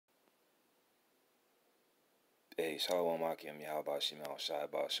Hey, Shalom Akim, Yahaba Shimel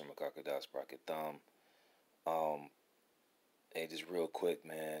Shaiba Shemakakadas Brakatham. Um, hey, just real quick,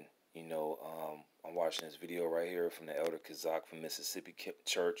 man. I'm watching this video right here from the Elder Kazak from Mississippi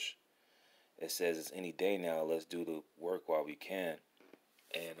Church. It says it's any day now. Let's do the work while we can.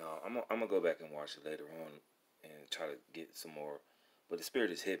 And I'm gonna go back and watch it later on and try to get some more. But the spirit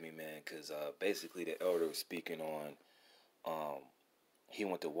has hit me, man, because basically the elder was speaking on he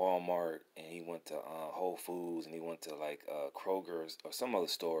went to Walmart and he went to Whole Foods and he went to like Kroger's or some other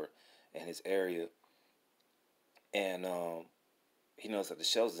store in his area, and he noticed that the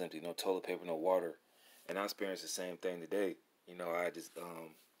shelves is empty, no toilet paper, no water, and I experienced the same thing today.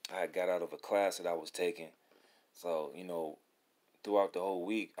 I got out of a class that I was taking, so throughout the whole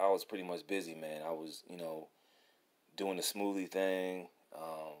week I was pretty much busy, man. I was doing the smoothie thing,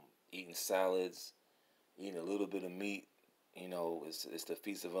 eating salads, eating a little bit of meat. It's the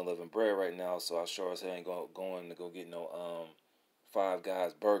Feast of Unleavened Bread right now, so I sure as hell ain't going to go get no Five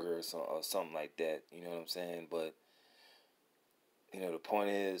Guys burger or something like that. You know what I'm saying? But the point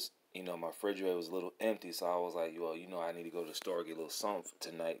is, my refrigerator was a little empty, so I was like, well, I need to go to the store, get a little something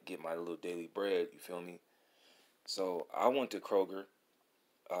tonight, get my little daily bread. You feel me? So I went to Kroger.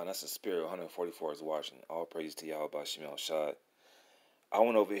 That's the Spirit 144 is watching. All praise to Yahweh by Shemel Shad. I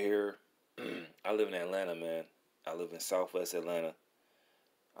went over here. I live in Atlanta, man. I live in Southwest Atlanta.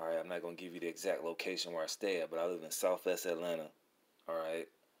 All right, I'm not going to give you the exact location where I stay at, but I live in Southwest Atlanta. All right.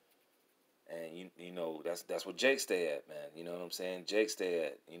 And that's where Jake stay at, man. You know what I'm saying? Jake stay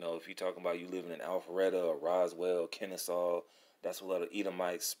at. If you're talking about you living in Alpharetta or Roswell, Kennesaw, that's where a lot of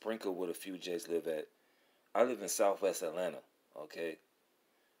Edomites sprinkled with a few Jakes live at. I live in Southwest Atlanta, okay?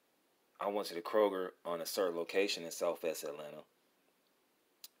 I went to the Kroger on a certain location in Southwest Atlanta.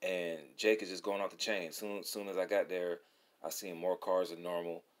 And Jake is just going off the chain. Soon as I got there, I seen more cars than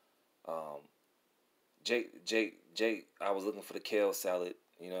normal. Jake, I was looking for the kale salad.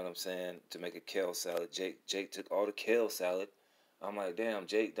 You know what I'm saying? To make a kale salad. Jake took all the kale salad. I'm like, damn,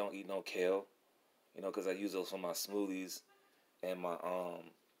 Jake don't eat no kale. Because I use those for my smoothies and my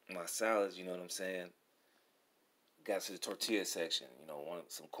salads. You know what I'm saying? Got to the tortilla section.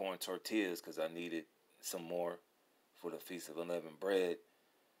 Wanted some corn tortillas because I needed some more for the Feast of Unleavened Bread.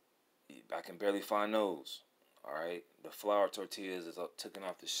 I can barely find those. All right, the flour tortillas is taken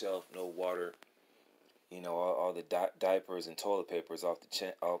off the shelf. No water. All the diapers and toilet papers off the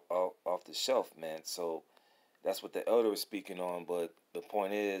shelf, man. So that's what the elder was speaking on. But the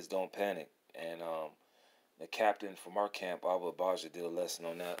point is, don't panic. And the captain from our camp, Abba Baja, did a lesson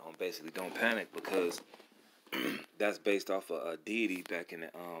on that, on basically don't panic, because that's based off of a deity back in the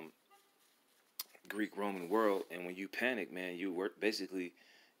Greek Roman world. And when you panic, man, you were basically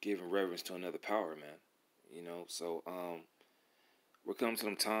giving reverence to another power, man. So we're coming to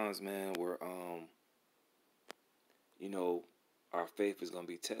them times, man, where our faith is going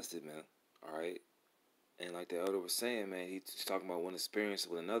to be tested, man. All right. And like the elder was saying, man, he's talking about one experience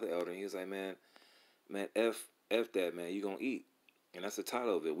with another elder. And he was like, man, F that, man. You going to eat. And that's the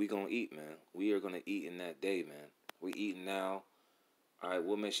title of it. We going to eat, man. We are going to eat in that day, man. We eating now. All right.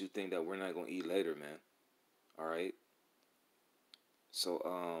 What makes you think that we're not going to eat later, man? All right. So,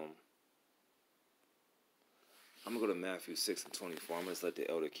 I'm going to go to Matthew 6 and 24. I'm going to just let the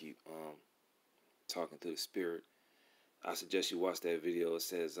elder keep talking to the Spirit. I suggest you watch that video. It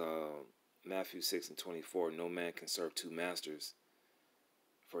says, Matthew 6 and 24, no man can serve two masters,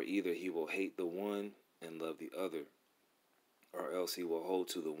 for either he will hate the one and love the other, or else he will hold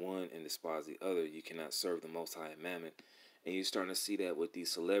to the one and despise the other. You cannot serve the Most High Mammon. And you're starting to see that with these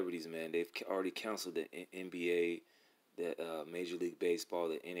celebrities, man. They've already canceled the NBA, the Major League Baseball,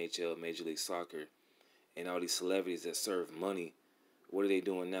 the NHL, Major League Soccer, and all these celebrities that serve money. What are they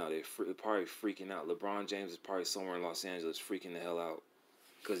doing now? They're probably freaking out. LeBron James is probably somewhere in Los Angeles freaking the hell out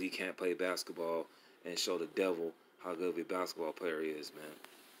because he can't play basketball and show the devil how good of a basketball player he is, man.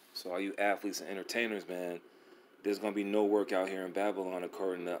 So all you athletes and entertainers, man, there's going to be no work out here in Babylon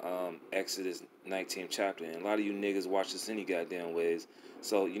according to Exodus 19th chapter. And a lot of you niggas watch this any goddamn ways.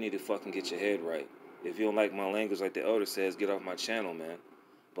 So you need to fucking get your head right. If you don't like my language like the elder says, get off my channel, man.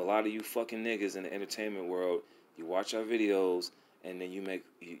 But a lot of you fucking niggas in the entertainment world, you watch our videos, and then you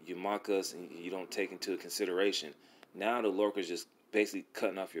mock us and you don't take into consideration. Now the lurkers just basically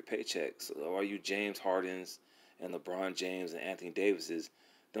cutting off your paychecks. So all you James Hardens and LeBron James and Anthony Davises,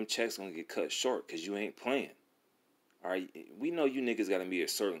 them checks gonna get cut short because you ain't playing. All right, we know you niggas gotta meet a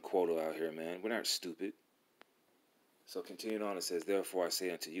certain quota out here, man. We're not stupid. So continuing on, it says, therefore I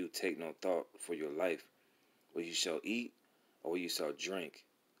say unto you, take no thought for your life, what you shall eat or what you shall drink,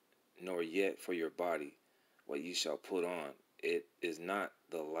 nor yet for your body, what you shall put on. It is not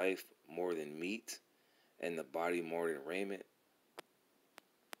the life more than meat, and the body more than raiment?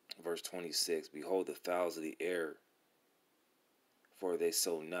 Verse 26, behold the fowls of the air, for they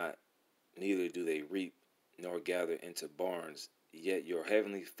sow not, neither do they reap, nor gather into barns, yet your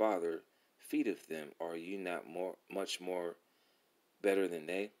heavenly Father feedeth them. Are you not much more better than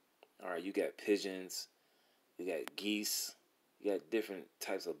they? All right, you got pigeons, you got geese, you got different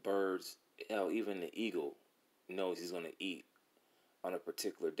types of birds. Hell, even the eagle knows he's going to eat on a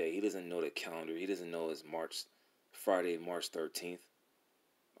particular day. He doesn't know the calendar. He doesn't know it's Friday, March 13th.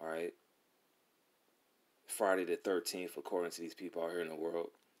 All right. Friday the 13th, according to these people out here in the world.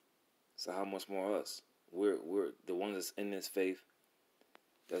 So how much more us? We're the ones that's in this faith,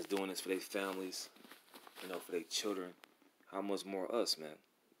 that's doing this for their families, for their children. How much more us, man,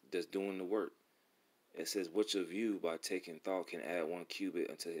 that's doing the work? It says, which of you by taking thought can add 1 cubit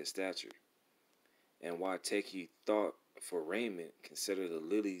unto his stature? And why take ye thought for raiment? Consider the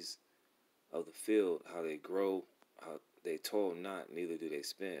lilies of the field, how they grow, how they toil not, neither do they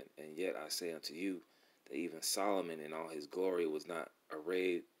spin. And yet I say unto you, that even Solomon in all his glory was not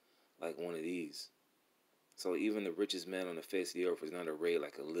arrayed like one of these. So even the richest man on the face of the earth was not arrayed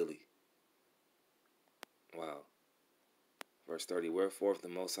like a lily. Wow. Verse 30, wherefore if the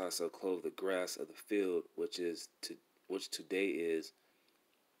Most High shall clothe the grass of the field, which today is,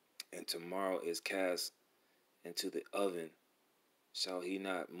 and tomorrow is cast into the oven, shall he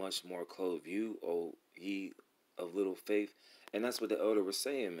not much more clothe you, O ye of little faith? And that's what the elder was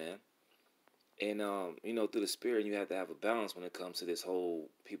saying, man. And through the Spirit, you have to have a balance when it comes to this whole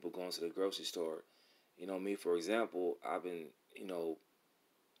people going to the grocery store. Me, for example, I've been,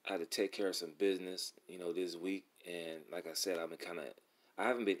 I had to take care of some business, this week. And like I said, I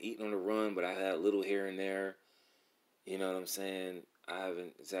haven't been eating on the run, but I had a little here and there. You know what I'm saying? I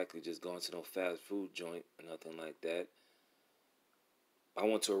haven't exactly just gone to no fast food joint or nothing like that. I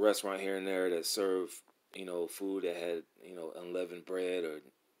went to a restaurant here and there that served, food that had, unleavened bread or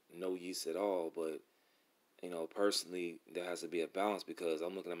no yeast at all. But, personally, there has to be a balance because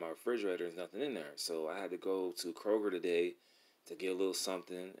I'm looking at my refrigerator, there's nothing in there. So I had to go to Kroger today to get a little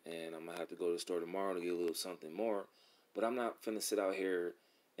something, and I'm going to have to go to the store tomorrow to get a little something more. But I'm not finna sit out here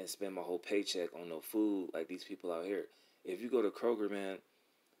and spend my whole paycheck on no food like these people out here. If you go to Kroger, man,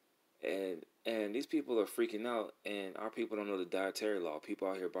 and these people are freaking out, and our people don't know the dietary law. People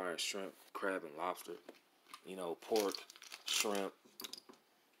out here buying shrimp, crab, and lobster, pork, shrimp,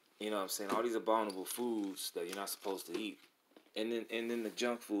 what I'm saying? All these abominable foods that you're not supposed to eat. And then the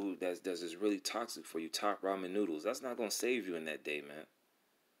junk food that's just really toxic for you, top ramen noodles. That's not gonna save you in that day, man.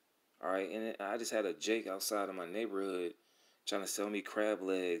 All right, and I just had a Jake outside of my neighborhood trying to sell me crab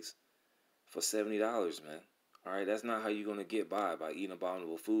legs for $70, man. All right, that's not how you're gonna get by eating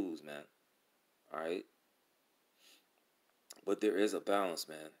abominable foods, man. All right, but there is a balance,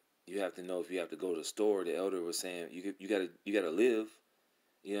 man. You have to know if you have to go to the store. The elder was saying you gotta live.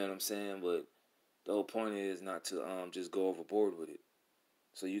 You know what I'm saying? But the whole point is not to just go overboard with it.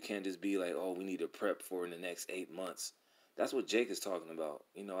 So you can't just be like, oh, we need to prep for in the next 8 months. That's what Jake is talking about.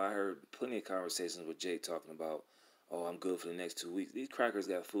 I heard plenty of conversations with Jake talking about, oh, I'm good for the next 2 weeks. These crackers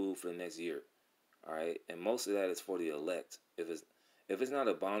got food for the next year. All right, and most of that is for the elect. If it's not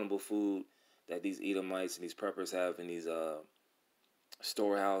abominable food that these Edomites and these preppers have in these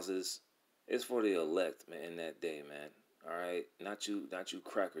storehouses, it's for the elect, man, in that day, man. All right, not you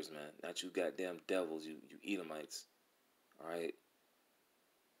crackers, man. Not you goddamn devils, you Edomites. All right,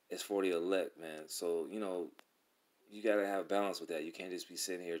 it's for the elect, man. So you gotta have balance with that. You can't just be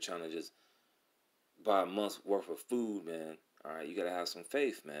sitting here trying to just buy a month's worth of food, man. All right, you gotta have some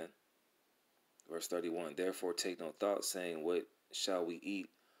faith, man. Verse 31, therefore take no thought, saying, what shall we eat,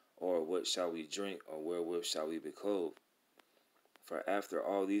 or what shall we drink, or wherewith shall we be clothed? For after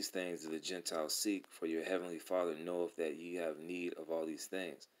all these things do the Gentiles seek, for your heavenly Father knoweth that ye have need of all these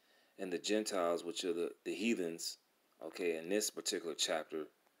things. And the Gentiles, which are the heathens, okay, in this particular chapter,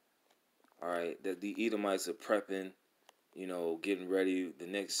 all right, that the Edomites are prepping, getting ready the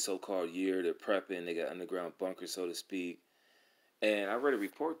next so-called year. They're prepping. They got underground bunkers, so to speak. And I read a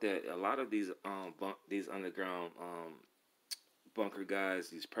report that a lot of these underground bunker guys,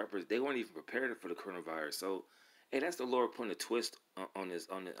 these preppers, they weren't even prepared for the coronavirus. So, hey, that's the Lord putting a twist on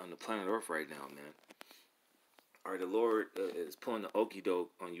the planet Earth right now, man. All right, the Lord is pulling the okie doke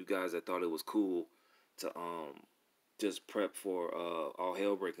on you guys that thought it was cool to just prep for all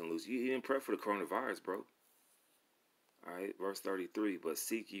hell breaking loose. You didn't prep for the coronavirus, bro. All right, verse 33, but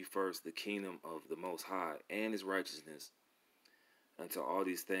seek ye first the kingdom of the Most High and his righteousness, unto all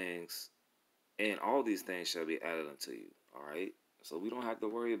these things, and all these things shall be added unto you. All right, so we don't have to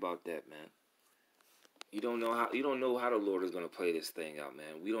worry about that, man. you don't know how the Lord is gonna play this thing out,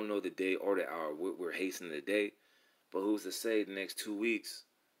 man. We don't know the day or the hour. We're hastening the day, but who's to say the next 2 weeks?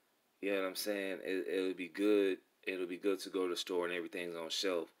 You know what I'm saying? It'll be good. It'll be good to go to the store and everything's on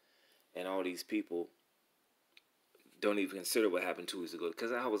shelf, and all these people don't even consider what happened 2 weeks ago,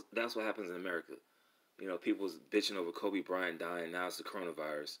 because that's what happens in America. You know, people was bitching over Kobe Bryant dying. Now it's the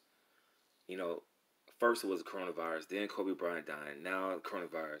coronavirus. You know, first it was the coronavirus, then Kobe Bryant dying, now the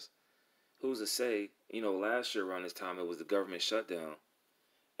coronavirus. Who's to say? You know, last year around this time it was the government shutdown,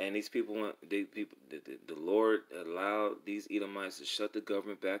 and these people the Lord allowed these Edomites to shut the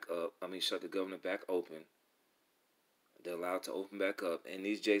government back up. I mean, shut the government back open. They're allowed to open back up, and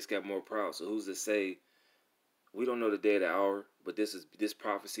these jakes got more proud. So who's to say? We don't know the day or the hour, but this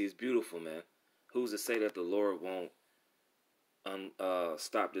prophecy is beautiful, man. Who's to say that the Lord won't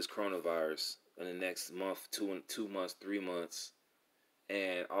stop this coronavirus in the next month, 2 months, 3 months,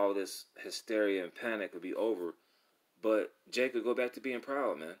 and all this hysteria and panic will be over? But Jake could go back to being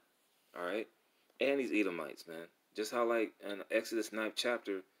proud, man. All right, and these Edomites, man. Just how like in Exodus 9th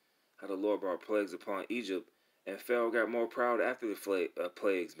chapter, how the Lord brought plagues upon Egypt, and Pharaoh got more proud after the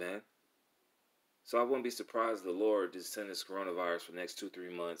plagues, man. So I wouldn't be surprised if the Lord just send this coronavirus for the next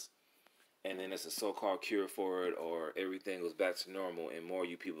 2-3 months, and then it's a so-called cure for it, or everything goes back to normal, and more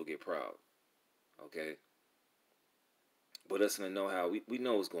you people get proud. Okay. But us in the know-how, we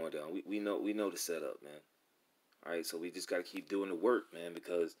know what's going down. We know the setup, man. All right, so we just got to keep doing the work, man,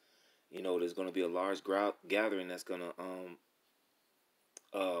 because you know there's going to be a large gathering that's going to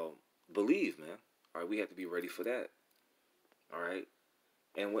believe, man. All right, we have to be ready for that. All right,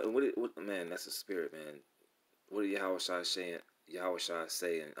 and what man, that's the spirit, man. What did Yahweh Shai saying? Yahweh Shai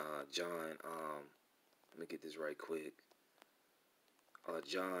say in John? Let me get this right quick.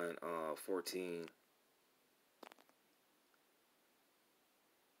 John 14.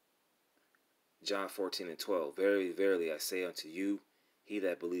 John 14 and 12. Verily, verily, I say unto you, he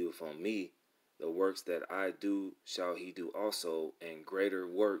that believeth on me, the works that I do shall he do also, and greater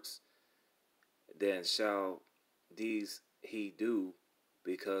works than shall these he do,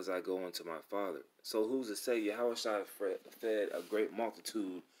 because I go unto my Father. So who's to say Yahweh Shai fed a great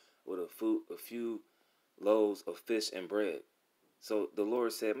multitude with a few loaves of fish and bread? So the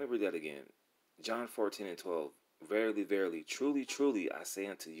Lord said, let me read that again. John 14 and 12. Verily, verily, truly, truly, I say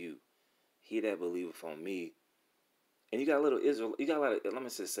unto you, he that believeth on me. And you got a little Israel. You got a lot of. Let me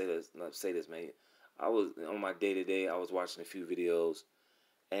just say this, man. I was on my day-to-day. I was watching a few videos,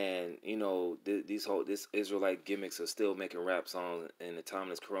 and you know this Israelite gimmicks are still making rap songs in the time of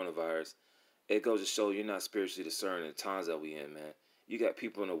this coronavirus. It goes to show you're not spiritually discerning in the times that we in, man. You got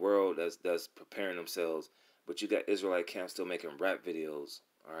people in the world that's preparing themselves, but you got Israelite camps still making rap videos.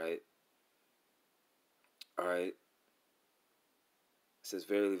 All right, all right. It says,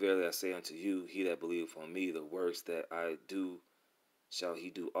 verily, verily, I say unto you, he that believeth on me, the works that I do shall he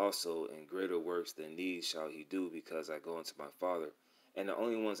do also, and greater works than these shall he do, because I go unto my Father. And the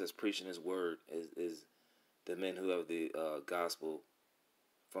only ones that's preaching his word is the men who have the gospel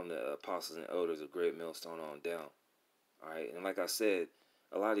from the apostles and elders of Great Millstone on down. All right, and like I said,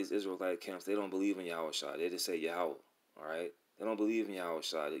 a lot of these Israelite camps, they don't believe in Yahweh Shai. They just say Yahweh. All right, they don't believe in Yahweh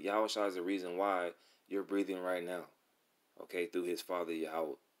Shai. Yahweh Shai is the reason why you're breathing right now. Okay, through his Father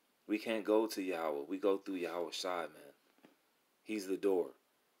Yahweh. We can't go to Yahweh. We go through Yahweh Shai, man. He's the door.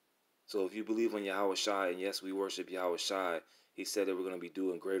 So if you believe in Yahweh Shai, and yes, we worship Yahweh Shai, he said that we're going to be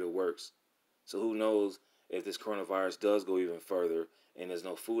doing greater works. So who knows if this coronavirus does go even further and there's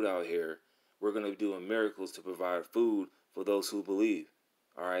no food out here, we're going to be doing miracles to provide food for those who believe.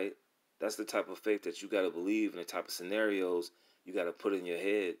 All right? That's the type of faith that you got to believe, and the type of scenarios you got to put in your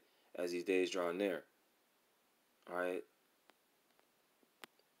head as these days draw near. All right?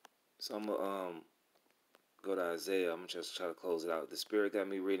 So I'm going to go to Isaiah. I'm going to just try to close it out. The Spirit got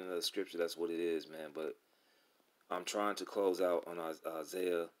me reading the scripture. That's what it is, man. But I'm trying to close out on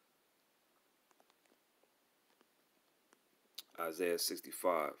Isaiah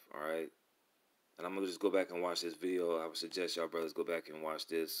 65, all right? And I'm going to just go back and watch this video. I would suggest y'all brothers go back and watch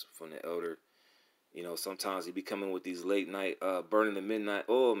this from the elder. You know, sometimes he be coming with these late night, burning the midnight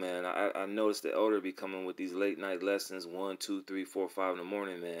oil, man. I noticed the elder be coming with these late night lessons, 1, 2, 3, 4, 5 in the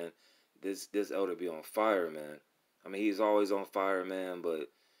morning, man. This elder be on fire, man. I mean, he's always on fire, man, but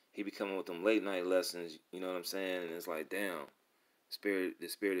he be coming with them late night lessons, you know what I'm saying? And it's like, damn, the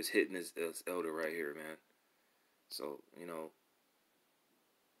spirit is hitting this elder right here, man. So, you know,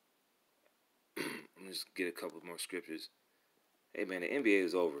 let me just get a couple more scriptures. Hey, man, the NBA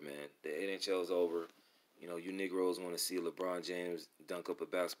is over, man. The NHL is over. You know, you Negroes want to see LeBron James dunk up a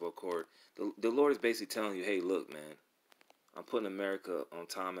basketball court. The Lord is basically telling you, hey, look, man, I'm putting America on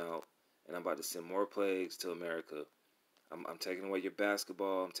timeout, and I'm about to send more plagues to America. I'm taking away your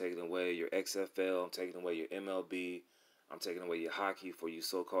basketball. I'm taking away your XFL. I'm taking away your MLB. I'm taking away your hockey for you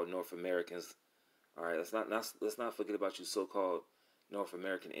so-called North Americans. All right, let's not forget about you so-called North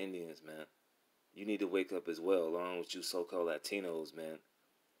American Indians, man. You need to wake up as well, along with you so-called Latinos, man.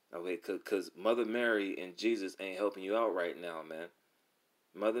 Okay, cause Mother Mary and Jesus ain't helping you out right now, man.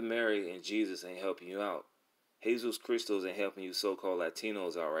 Mother Mary and Jesus ain't helping you out. Jesus Christos ain't helping you so-called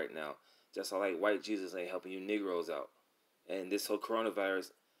Latinos out right now. Just like white Jesus ain't helping you Negroes out. And this whole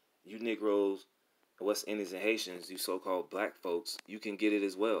coronavirus, you Negroes, West Indians and Haitians, you so-called black folks, you can get it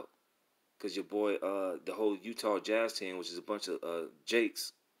as well. Because your boy, the whole Utah Jazz team, which is a bunch of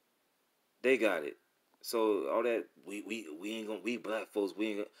Jakes, they got it. So all that we ain't gonna, we black folks, we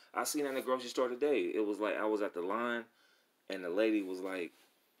ain't gonna, I seen that in the grocery store today. It was like I was at the line and the lady was like,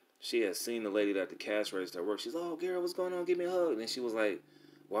 she had seen the lady at the cash register at work. She's like, "Oh, girl, what's going on? Give me a hug." And she was like,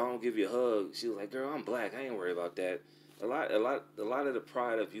 "Well, I don't give you a hug." She was like, "Girl, I'm black. I ain't worried about that." A lot of the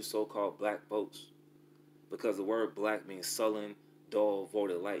pride of you so-called black folks, because the word black means sullen, dull, void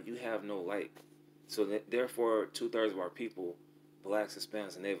of light. You have no light. So therefore, 2/3 of our people, blacks,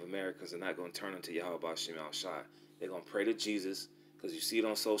 Hispanics, and Native Americans, are not going to turn into Yahweh Shem Al Shai. They're going to pray to Jesus, because you see it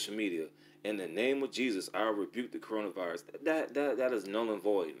on social media. In the name of Jesus, I rebuke the coronavirus. That is null and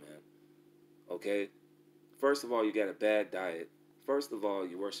void, man. Okay? First of all, you got a bad diet. First of all,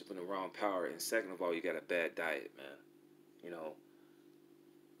 you're worshiping the wrong power. And second of all, you got a bad diet, man. You know?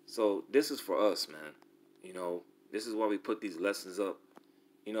 So this is for us, man. You know? This is why we put these lessons up.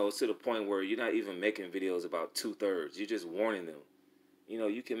 You know, it's to the point where you're not even making videos about 2/3. You're just warning them. You know,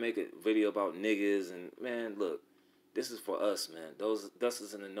 you can make a video about niggas and, man, look, this is for us, man. Thus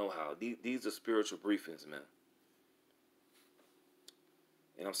is in the know-how. These are spiritual briefings, man.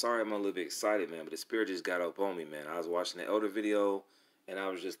 And I'm sorry I'm a little bit excited, man, but the spirit just got up on me, man. I was watching the elder video, and I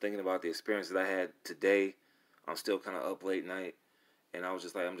was just thinking about the experience that I had today. I'm still kind of up late night, and I was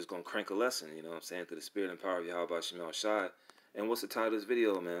just like, I'm just going to crank a lesson, you know what I'm saying, through the spirit and power of Yahweh Shem Al Shai. And what's the title of this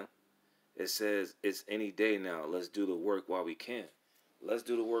video, man? It says, it's any day now. Let's do the work while we can. Let's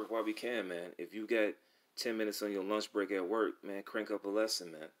do the work while we can, man. If you got 10 minutes on your lunch break at work, man, crank up a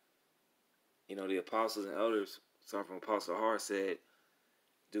lesson, man. You know, the apostles and elders, starting from Apostle Hart, said,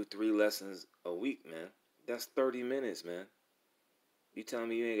 do 3 lessons a week, man. That's 30 minutes, man. You telling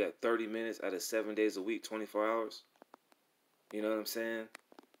me you ain't got 30 minutes out of 7 days a week, 24 hours? You know what I'm saying?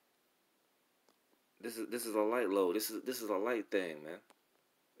 This is a light load. This is a light thing, man.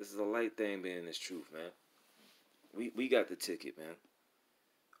 This is a light thing being this truth, man. We got the ticket, man.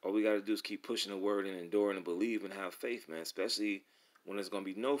 All we got to do is keep pushing the word and endure and believe and have faith, man. Especially when there's going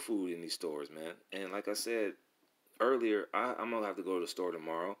to be no food in these stores, man. And like I said earlier, I'm going to have to go to the store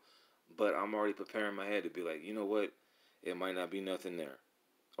tomorrow. But I'm already preparing my head to be like, you know what? It might not be nothing there.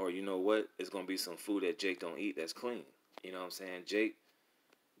 Or you know what? It's going to be some food that Jake don't eat that's clean. You know what I'm saying? Jake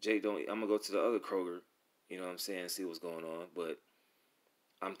don't eat. I'm going to go to the other Kroger, you know what I'm saying, see what's going on. But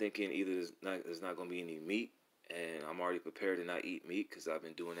I'm thinking either there's not going to be any meat. And I'm already prepared to not eat meat because I've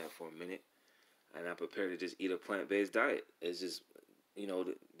been doing that for a minute. And I'm prepared to just eat a plant-based diet. It's just, you know,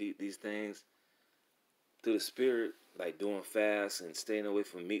 these things through the spirit, like doing fasts and staying away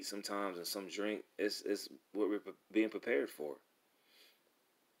from meat sometimes and some drink, it's what we're being prepared for.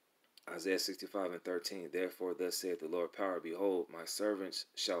 Isaiah 65:13. Therefore, thus saith the Lord power, behold, my servants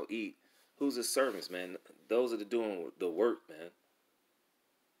shall eat. Who's the servants, man? Those are doing the work, man.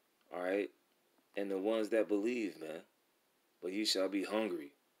 All right? And the ones that believe, man. But you shall be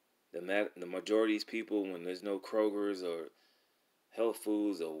hungry. The majority of these people, when there's no Kroger's or Health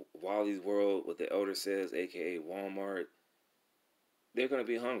Foods or Wally's World, what the elder says, a.k.a. Walmart, they're going to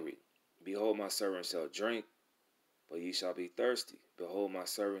be hungry. Behold, my servant shall drink, but ye shall be thirsty. Behold, my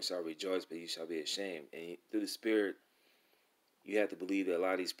servant shall rejoice, but ye shall be ashamed. And through the Spirit, you have to believe that a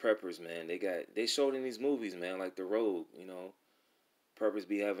lot of these preppers, man, they showed in these movies, man, like The Road, you know. Preppers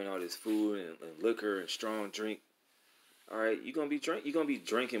be having all this food and liquor and strong drink. All right, you're gonna be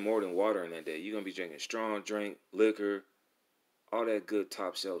drinking more than water in that day. You're gonna be drinking strong drink, liquor, all that good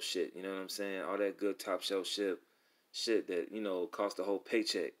top shelf shit. You know what I'm saying? All that good top shelf shit that, you know, cost a whole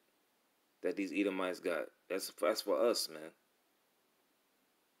paycheck that these Edomites got. That's for us, man.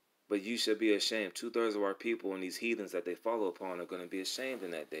 But you should be ashamed. 2/3 of our people and these heathens that they follow upon are gonna be ashamed in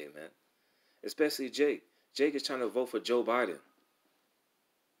that day, man. Especially Jake. Jake is trying to vote for Joe Biden.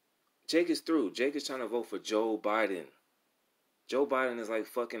 Jake is through. Jake is trying to vote for Joe Biden. Joe Biden is like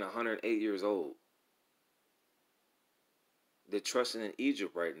fucking 108 years old. They're trusting in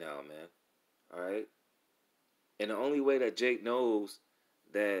Egypt right now, man. All right? And the only way that Jake knows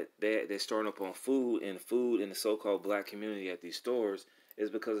that they're storing up on food in the so-called black community at these stores is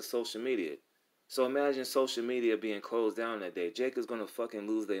because of social media. So imagine social media being closed down that day. Jacob's going to fucking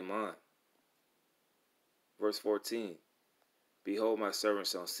lose their mind. Verse 14. Behold, my servant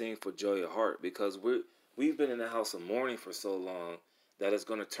shall sing for joy of heart, because we've been in the house of mourning for so long that it's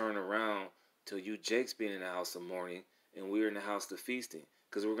going to turn around to you, Jake's being in the house of mourning, and we're in the house of feasting,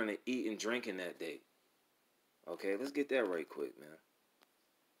 because we're going to eat and drink in that day. Okay, let's get that right quick, man.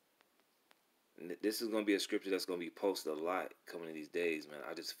 And this is going to be a scripture that's going to be posted a lot coming in these days, man.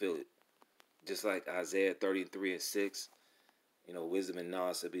 I just feel it. Just like Isaiah 33:6, wisdom and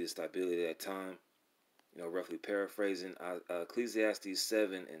knowledge shall be the stability at that time. Roughly paraphrasing, Ecclesiastes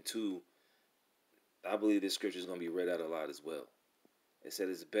 7:2, I believe this scripture is going to be read out a lot as well. It said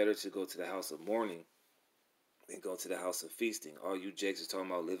it's better to go to the house of mourning than go to the house of feasting. All you Jakes is talking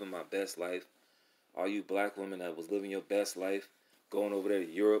about living my best life. All you black women that was living your best life, going over there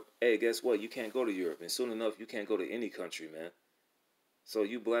to Europe. Hey, guess what? You can't go to Europe. And soon enough, you can't go to any country, man. So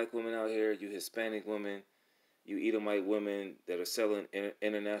you black women out here, you Hispanic women, you Edomite women that are selling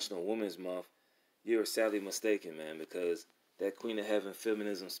International Women's Month, you're sadly mistaken, man, because that Queen of Heaven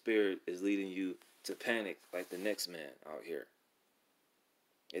feminism spirit is leading you to panic like the next man out here.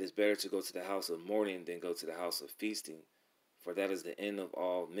 It is better to go to the house of mourning than go to the house of feasting, for that is the end of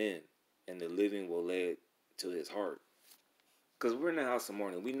all men, and the living will lay it to his heart. Because we're in the house of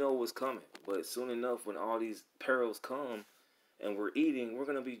mourning. We know what's coming, but soon enough, when all these perils come and we're eating, we're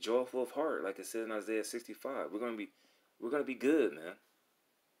going to be joyful of heart, like it says in Isaiah 65. We're going to be good, man.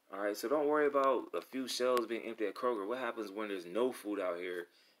 All right, so don't worry about a few shelves being empty at Kroger. What happens when there's no food out here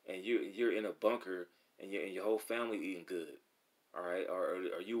and you're in a bunker and your whole family eating good? All right,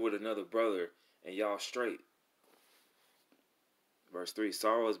 or you with another brother and y'all straight. Verse 3,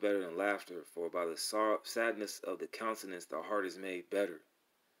 sorrow is better than laughter, for by the sadness of the countenance the heart is made better.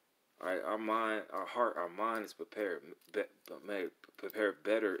 All right, our mind is prepared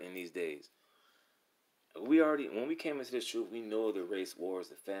better in these days. When we came into this truth, we know the race wars,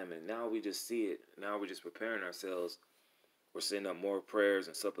 the famine. Now we just see it. Now we're just preparing ourselves. We're sending up more prayers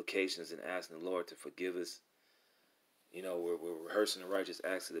and supplications and asking the Lord to forgive us. We're rehearsing the righteous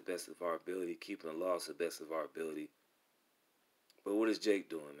acts to the best of our ability, keeping the laws to the best of our ability. But what is Jake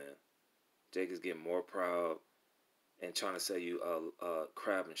doing, man? Jake is getting more proud and trying to sell you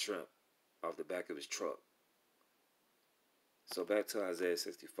crab and shrimp off the back of his truck. So back to Isaiah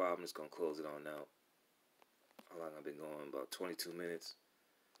 65. I'm just going to close it on now. How long I've been going? About 22 minutes.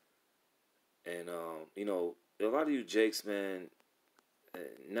 And, a lot of you Jakes, man,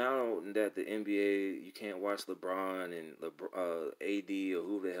 now that the NBA, you can't watch LeBron and AD or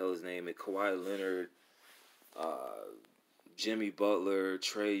who the hell his name is, Kawhi Leonard, Jimmy Butler,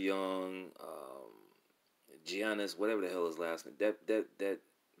 Trae Young, Giannis, whatever the hell his last name, that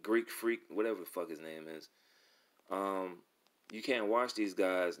Greek freak, whatever the fuck his name is. You can't watch these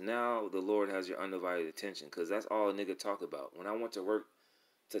guys. Now the Lord has your undivided attention, because that's all a nigga talk about. When I went to work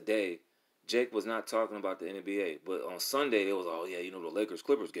today, Jake was not talking about the NBA. But on Sunday, it was, oh, yeah, the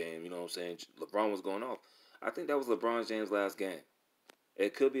Lakers-Clippers game, you know what I'm saying? LeBron was going off. I think that was LeBron James' last game.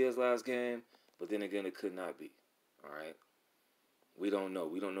 It could be his last game, but then again, it could not be. All right? We don't know.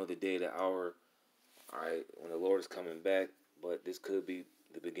 We don't know the day, the hour, all right, when the Lord is coming back. But this could be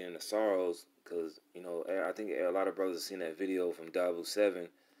the beginning of sorrows, because, I think a lot of brothers have seen that video from Dabu 7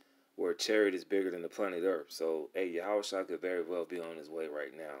 where a chariot is bigger than the planet Earth. So, hey, Yahushua could very well be on his way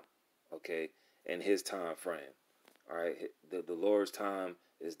right now, okay, in his time frame. All right, the Lord's time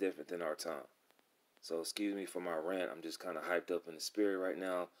is different than our time. So, excuse me for my rant. I'm just kind of hyped up in the spirit right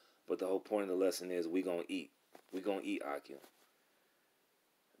now. But the whole point of the lesson is we going to eat. We going to eat, Akim.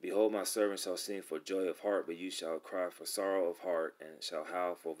 Behold, my servant shall sing for joy of heart, but you shall cry for sorrow of heart, and shall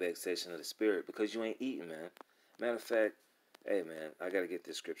howl for vexation of the spirit, because you ain't eating, man. Matter of fact, hey, man, I got to get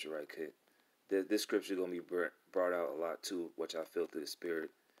this scripture right quick. This scripture is going to be brought out a lot, too, which I feel through the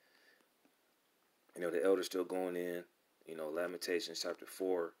spirit. The elder's still going in. Lamentations chapter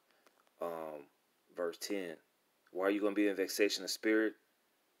 4, verse 10. Why are you going to be in vexation of spirit?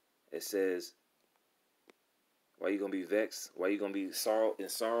 It says, why are you going to be vexed? Why are you going to be in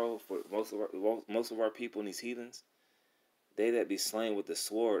sorrow for most of our people and these heathens? They that be slain with the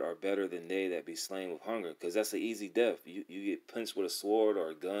sword are better than they that be slain with hunger, because that's an easy death. You get pinched with a sword or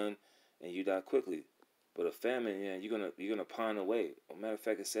a gun, and you die quickly. But a famine, yeah, you're gonna pine away. As a matter of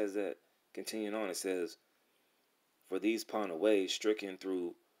fact, it says that, continuing on, it says, for these pine away, stricken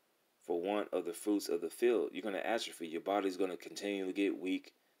through for want of the fruits of the field. You're gonna atrophy. Your body's gonna continue to get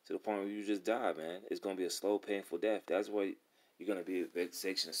weak, to the point where you just die, man. It's going to be a slow, painful death. That's why you're going to be a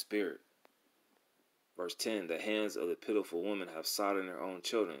vexation of spirit. Verse 10, the hands of the pitiful women have sodden their own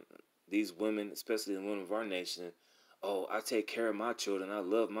children. These women, especially the women of our nation, oh, I take care of my children, I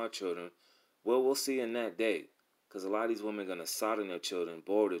love my children. Well, we'll see in that day. Because a lot of these women are going to sodden their children,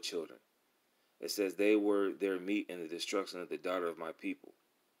 boil their children. It says they were their meat in the destruction of the daughter of my people.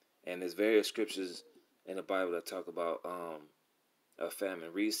 And there's various scriptures in the Bible that talk about a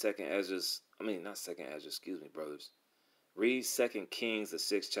famine. Read not Second Ezra, excuse me, brothers. Read 2 Kings, the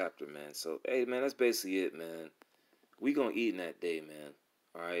 6th chapter, man. So, hey, man, that's basically it, man. We gonna eat in that day, man.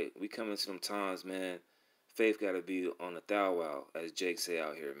 All right, we coming to them times, man. Faith gotta be on the thou wow, as Jake say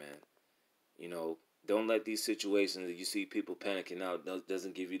out here, man. You know, don't let these situations that you see people panicking out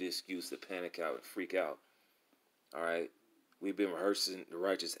doesn't give you the excuse to panic out and freak out. All right, we've been rehearsing the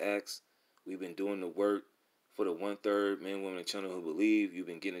righteous acts. We've been doing the work for the 1/3 men, women, and children who believe. You've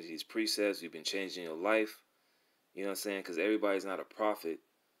been getting these precepts. You've been changing your life. You know what I'm saying? Because everybody's not a prophet.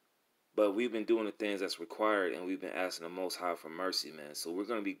 But we've been doing the things that's required, and we've been asking the Most High for mercy, man. So we're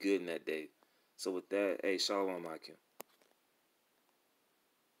going to be good in that day. So with that, hey, Shalom, Akim.